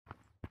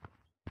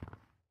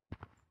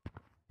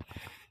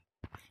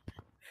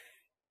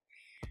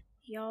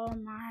Yo,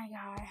 my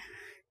God.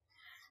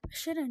 I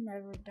should have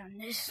never done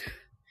this,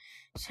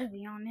 to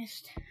be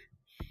honest.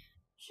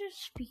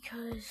 Just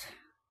because,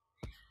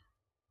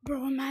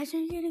 bro,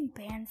 imagine getting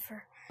banned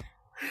for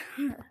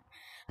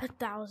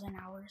 1,000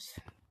 hours.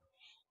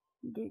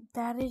 Dude,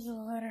 that is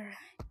literally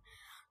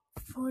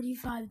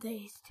 45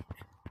 days, dude.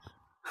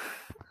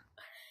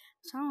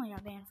 So I only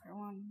got banned for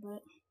one,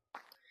 but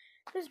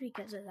just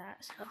because of that,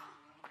 so.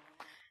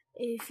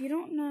 If you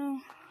don't know,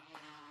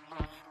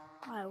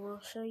 I will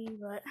show you,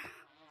 but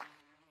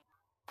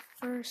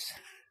first,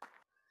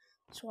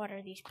 let's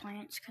water these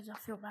plants, because I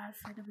feel bad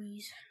for the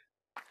bees.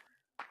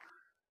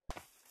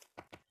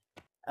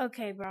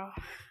 Okay, bro.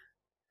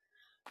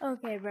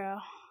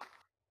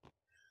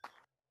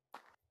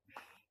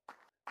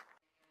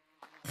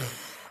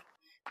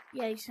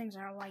 Yeah, these things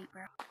are light,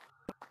 bro.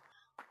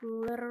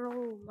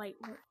 Literal light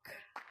work.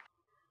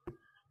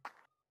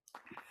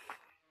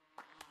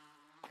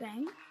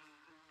 Bang.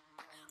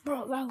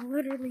 Bro, that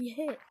literally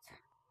hit.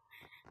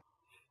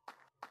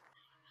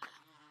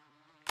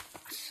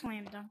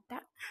 Slam dunk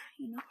that,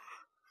 you know.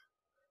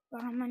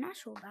 But I'm a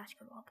natural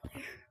basketball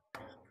player.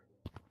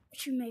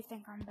 But you may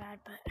think I'm bad,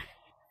 but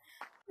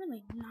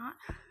really not.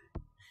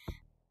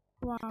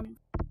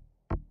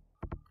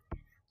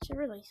 It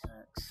really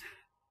sucks.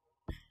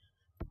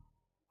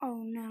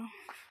 Oh no.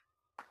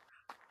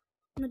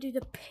 I'm gonna do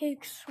the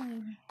pig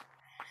swing.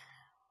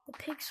 The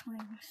pig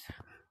swings.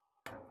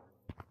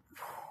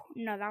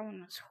 No, that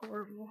one was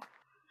horrible.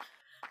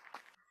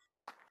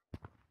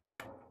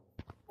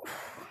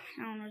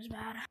 That one was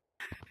bad.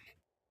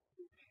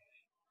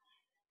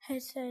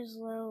 It says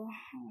low.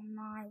 Oh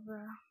my,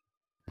 bro.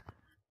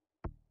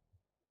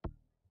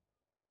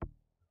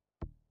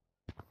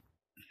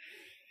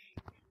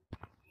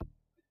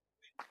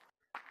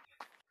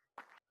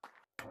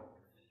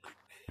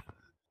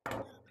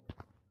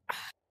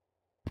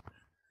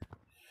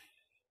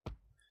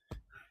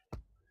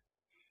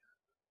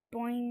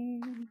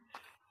 Boing.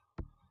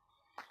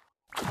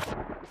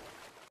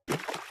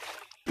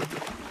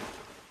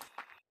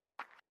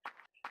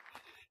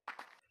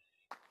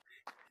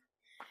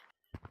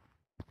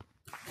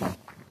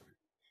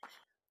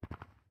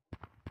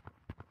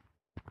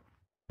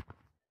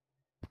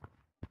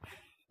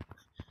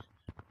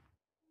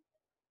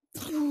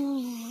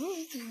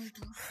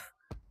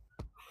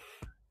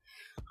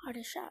 I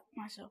just shot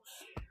myself.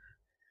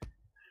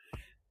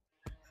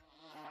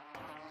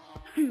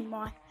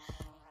 My.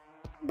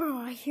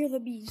 Bro, I hear the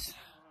bees.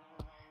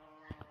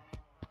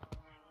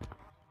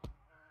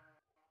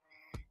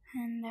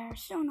 And they're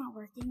still not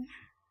working.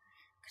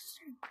 Because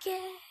they're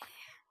gay.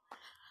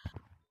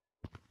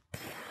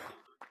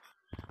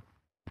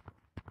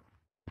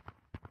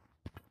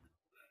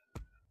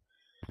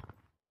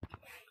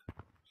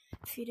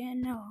 If you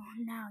didn't know,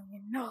 now you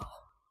know.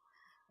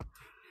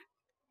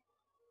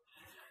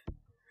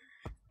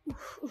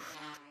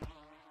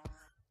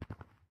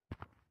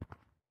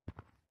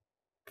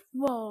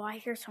 Whoa, I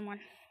hear someone.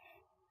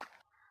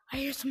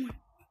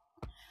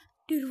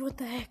 Dude, what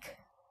the heck?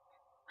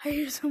 I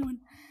hear someone.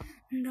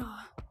 No.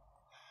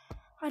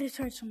 I just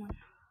heard someone.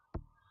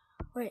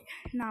 Wait,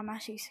 nah, I'm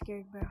actually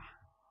scared, bro.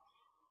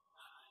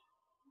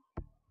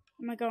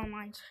 I'm gonna go on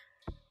mines.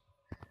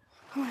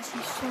 I'm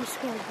actually so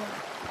scared, bro.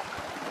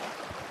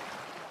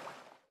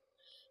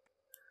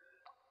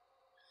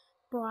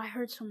 Bro, I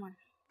heard someone.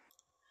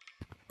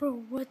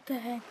 Bro, what the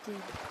heck, dude?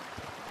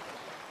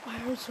 I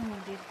heard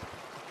someone, dude.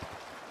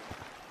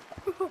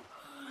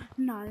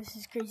 Nah, this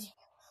is crazy.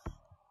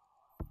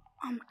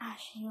 I'm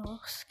actually a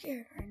little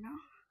scared right now.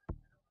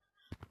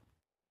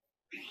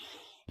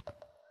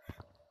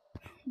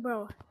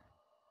 Bro,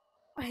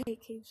 I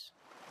hate caves.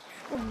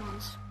 Or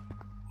mines.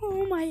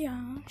 Oh my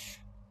gosh.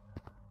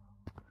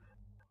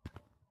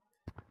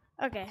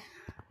 Okay.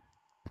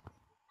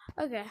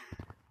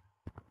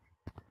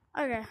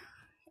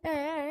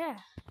 Yeah.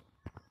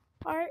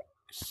 Alright,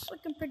 it's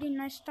looking pretty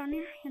nice down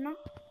here, you know?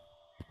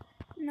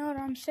 You know what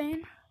I'm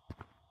saying?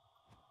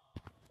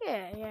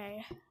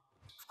 Yeah.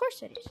 Of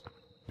course it is.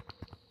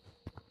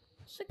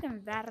 It's looking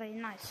very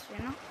nice,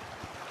 you know?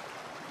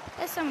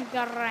 It's some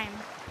grime.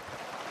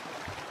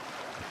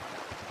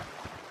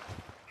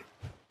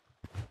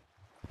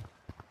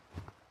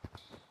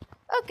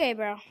 Okay,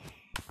 bro.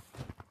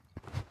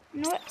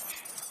 You know what?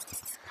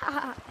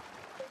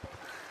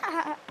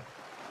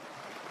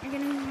 You're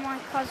gonna use my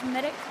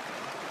cosmetic.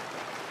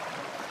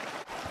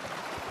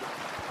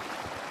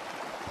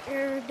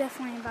 You're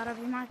definitely about to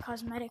be my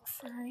cosmetic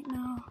for right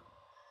now.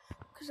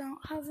 Because I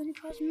don't have any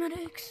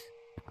cosmetics.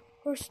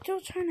 We're still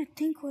trying to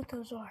think what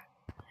those are.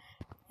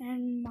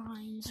 And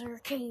mines or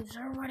caves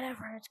or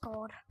whatever it's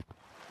called.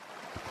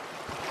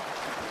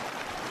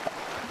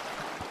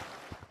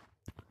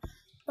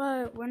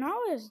 But when I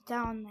was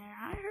down there,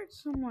 I heard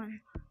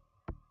someone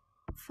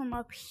from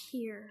up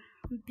here.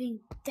 I'm being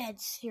dead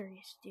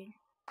serious, dude.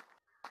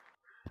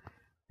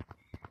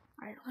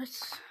 Alright,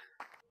 let's...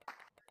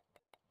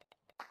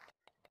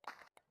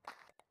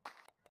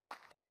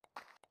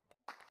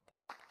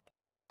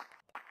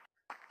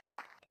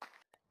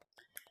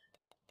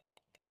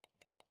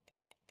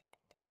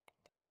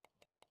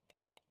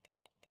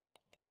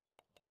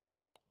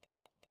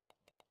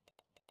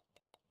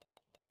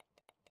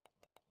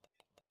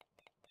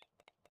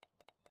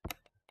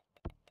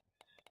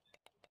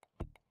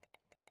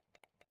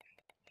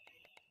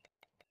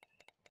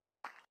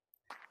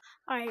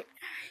 Alright,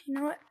 you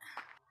know what?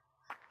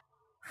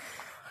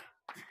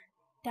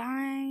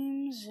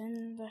 Dimes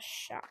in the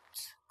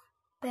shots.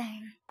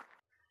 Bang.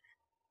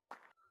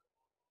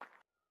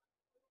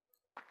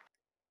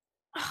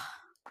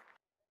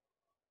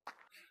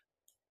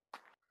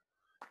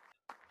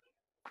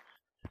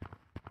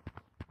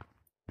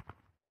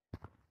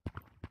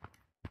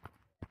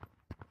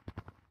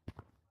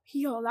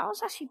 Yo, that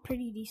was actually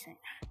pretty decent.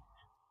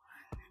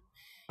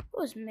 It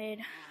was mid.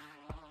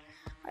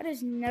 I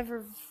just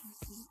never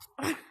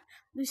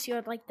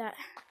Lucio'd like that.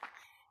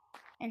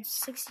 And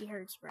 60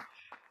 hertz, bro.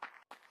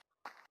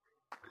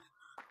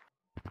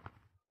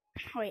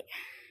 Wait.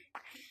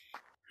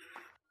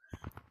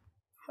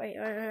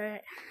 I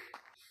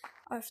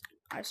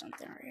have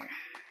something right here.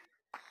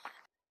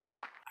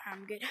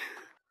 I'm good.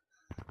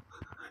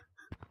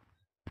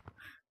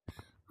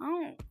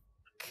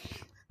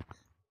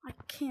 I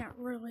can't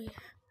really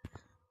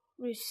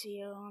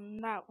Lucio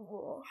on that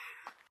wall.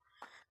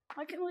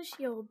 I can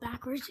Lucio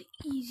backwards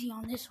easy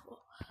on this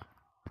wall.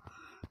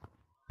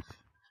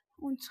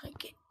 Once I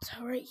get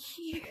to right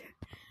here.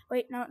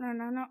 Wait, no.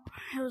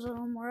 It was a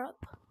little more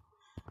up.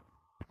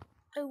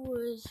 It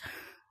was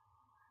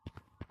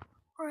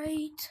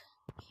right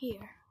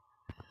here.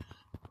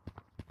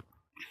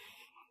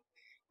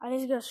 I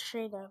just go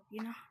straight up,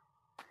 you know?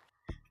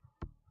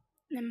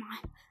 Then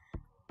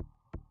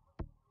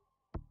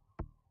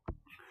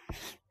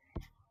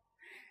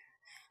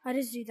I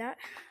just do that.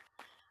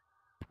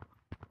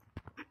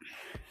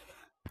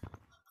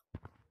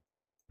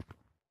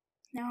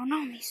 Now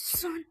on me,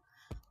 son.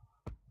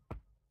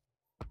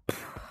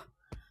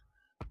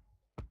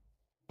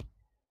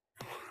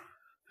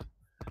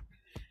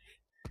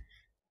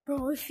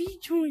 Bro, if he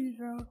joins,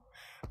 bro,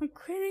 I'm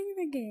quitting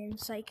the game.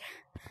 It's like,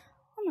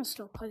 I'm gonna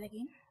still play the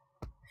game.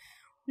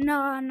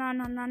 No.